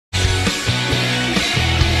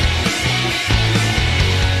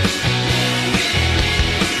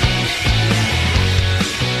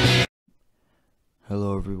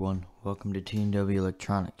everyone, welcome to T&W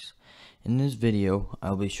Electronics. In this video,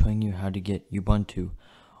 I'll be showing you how to get Ubuntu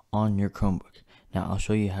on your Chromebook. Now I'll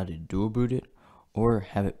show you how to dual boot it or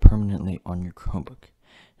have it permanently on your Chromebook.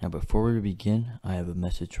 Now before we begin, I have a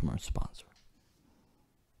message from our sponsor.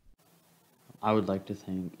 I would like to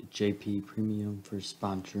thank JP Premium for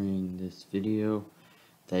sponsoring this video.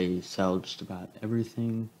 They sell just about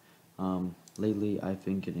everything. Lately I've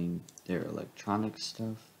been getting their electronics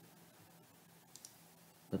stuff,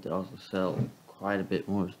 but they also sell quite a bit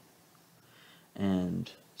more.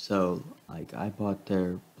 And so, like, I bought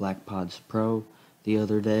their BlackPods Pro the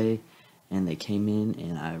other day, and they came in,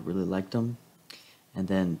 and I really liked them. And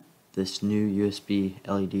then this new USB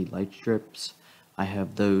LED light strips, I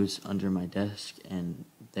have those under my desk, and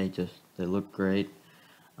they look great.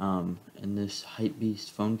 And this Hypebeast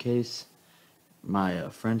phone case, my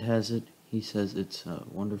friend has it. He says it's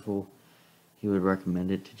wonderful. He would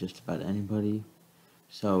recommend it to just about anybody.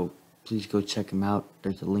 So please go check him out.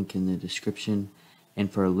 There's a link in the description.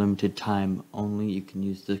 And for a limited time only, you can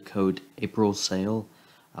use the code AprilSale.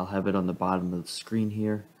 I'll have it on the bottom of the screen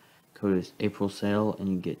here. Code is AprilSale, and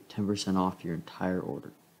you get 10% off your entire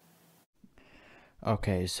order.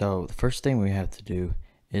 Okay, so the first thing we have to do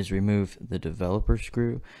is remove the developer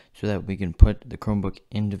screw so that we can put the Chromebook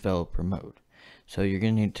in developer mode. So you're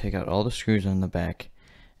going to need to take out all the screws on the back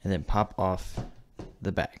and then pop off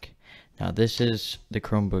the back. Now this is the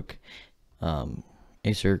Chromebook,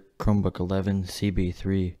 Acer Chromebook 11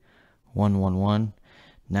 CB3111.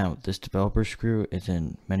 Now this developer screw is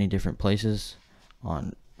in many different places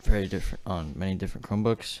on many different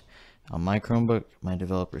Chromebooks. On my Chromebook, my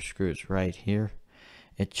developer screw is right here.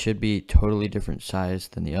 It should be totally different size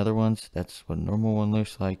than the other ones. That's what a normal one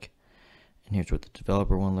looks like. And here's what the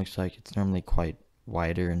developer one looks like. It's normally quite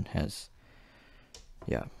wider and has,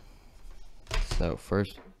 yeah. So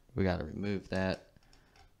first we got to remove that.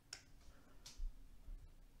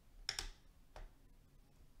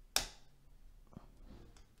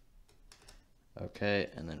 Okay,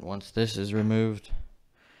 and then once this is removed,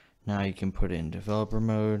 now you can put it in developer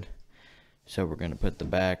mode. So we're going to put the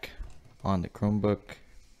back on the Chromebook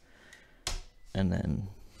and then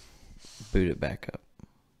boot it back up.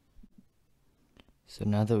 So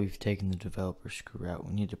now that we've taken the developer screw out,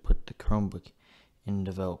 we need to put the Chromebook in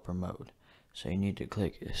developer mode. So you need to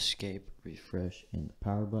click escape, refresh, and the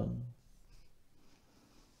power button.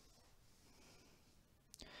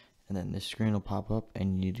 And then this screen will pop up,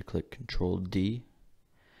 and you need to click Control D.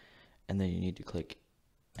 And then you need to click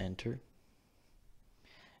enter.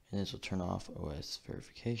 And this will turn off OS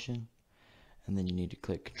verification. And then you need to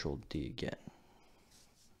click Control D again.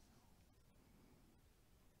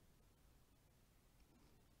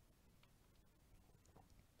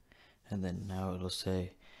 And then now it'll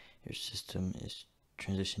say your system is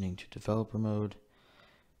transitioning to developer mode.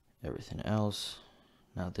 Everything else.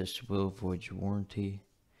 Now this will void your warranty.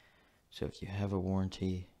 So if you have a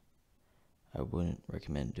warranty, I wouldn't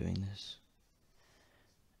recommend doing this.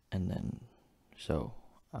 And then, so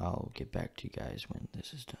I'll get back to you guys when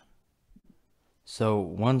this is done. So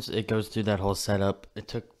once it goes through that whole setup, it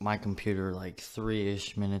took my computer like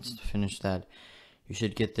 3-ish minutes to finish that. You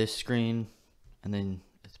should get this screen, and then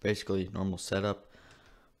it's basically normal setup.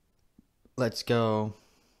 Let's go.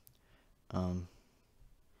 Yeah,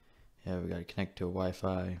 we gotta connect to a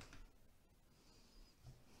Wi-Fi.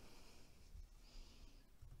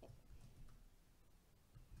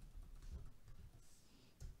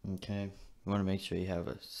 Okay, you want to make sure you have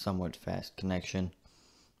a somewhat fast connection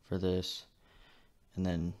for this, and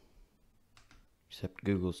then accept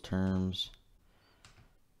Google's terms,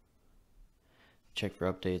 check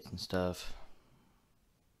for updates and stuff.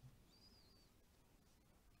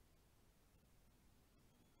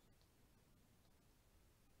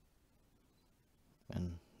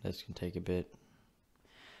 And this can take a bit.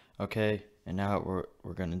 Okay, and now what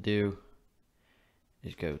we're going to do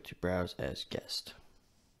is go to browse as guest.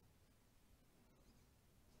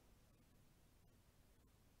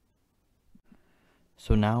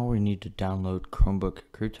 So now we need to download Chromebook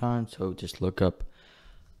Crouton, so just look up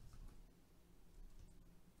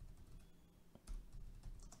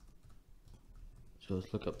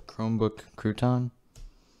Chromebook Crouton,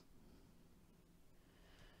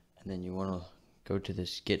 and then you want to go to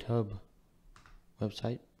this GitHub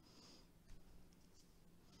website,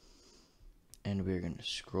 and we're going to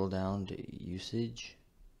scroll down to usage,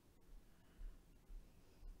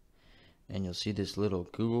 and you'll see this little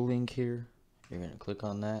Google link here. You're going to click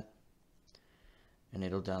on that, and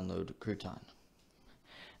it'll download Crouton.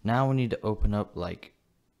 Now we need to open up like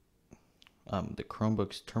the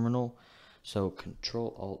Chromebook's terminal. So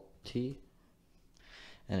Control-Alt-T,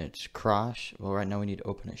 and it's crash. Well, right now we need to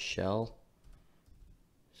open a shell.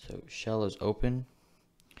 So shell is open,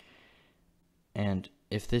 and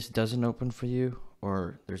if this doesn't open for you,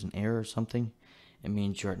 or there's an error or something, it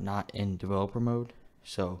means you're not in developer mode.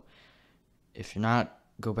 So if you're not,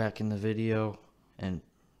 go back in the video and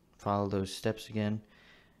follow those steps again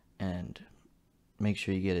and make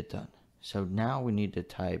sure you get it done. So now we need to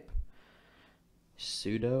type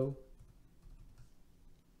sudo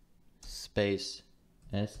space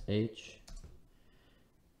sh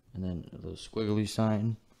and then a little squiggly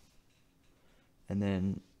sign and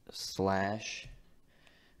then slash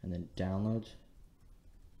and then downloads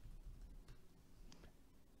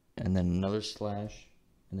and then another slash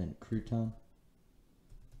and then crouton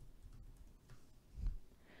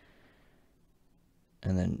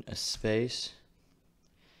and then a space,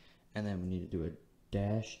 and then we need to do a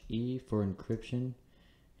 -e for encryption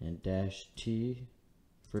and -t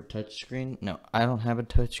for touchscreen. No, I don't have a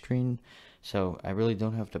touchscreen, so I really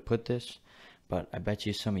don't have to put this, but I bet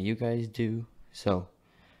you some of you guys do, so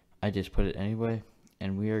I just put it anyway.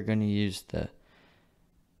 And we are going to use the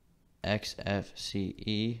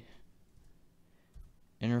XFCE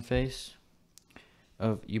interface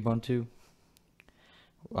of Ubuntu.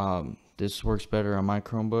 This works better on my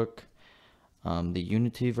Chromebook. The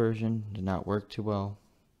Unity version did not work too well,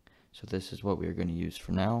 so this is what we are going to use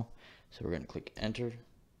for now. So we're going to click enter,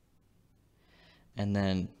 and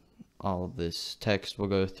then all of this text will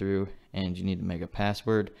go through, and you need to make a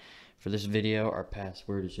password. For this video, our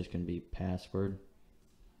password is just going to be password.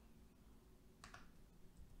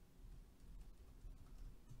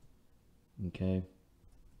 Okay.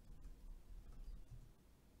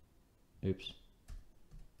 Oops.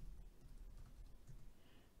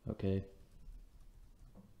 Okay.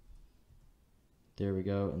 There we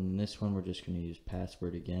go. And this one we're just going to use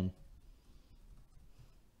password again.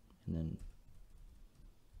 And then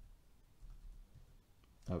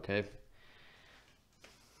okay.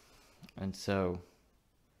 And so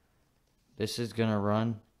this is going to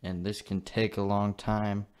run, and this can take a long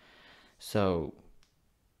time. So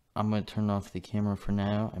I'm going to turn off the camera for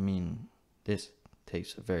now. I mean, this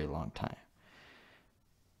takes a very long time.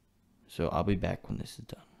 So I'll be back when this is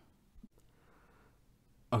done.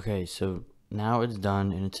 Okay, so now it's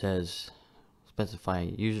done, and it says specify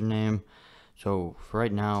username. So for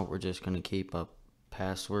right now, we're just going to keep a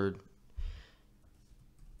password.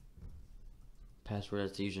 Password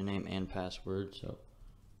as the username and password. So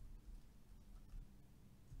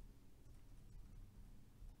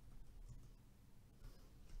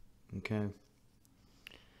okay,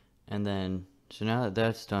 and then so now that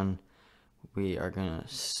that's done, we are gonna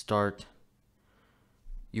start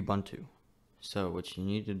Ubuntu. So what you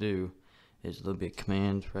need to do is a little bit of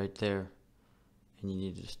command right there, and you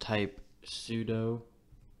need to just type sudo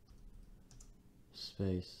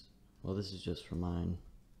space, well, this is just for mine,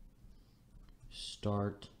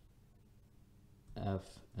 start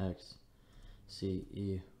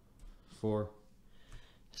FXCE4.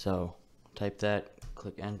 So type that,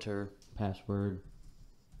 click enter, password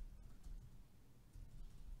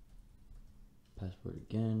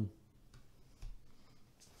again,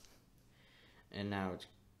 and now it's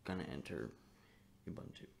gonna enter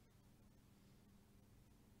Ubuntu.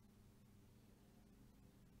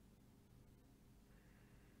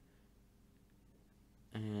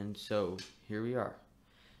 And so here we are.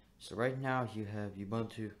 So right now you have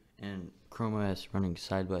Ubuntu and Chrome OS running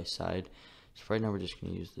side by side. So right now we're just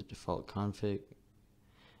going to use the default config,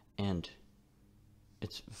 and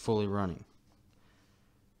it's fully running.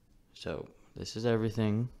 So this is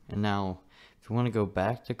everything. And now if you want to go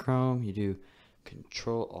back to Chrome, you do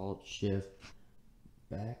Control-Alt-Shift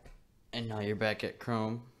back, and now you're back at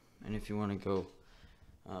Chrome. And if you want to go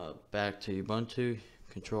back to Ubuntu,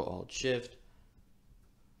 Control-Alt-Shift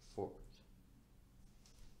forward,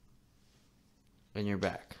 and you're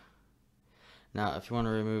back. Now if you want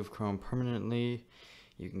to remove Chrome permanently,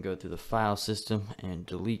 you can go through the file system and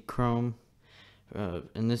delete Chrome.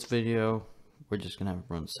 In this video, we're just gonna have it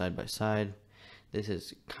run side by side. This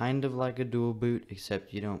is kind of like a dual boot,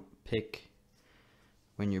 except you don't pick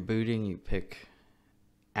when you're booting, you pick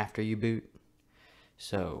after you boot.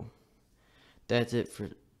 So that's it for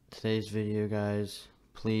today's video, guys.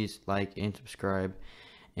 Please like and subscribe,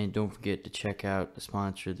 and don't forget to check out the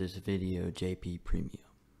sponsor of this video, JP Premium.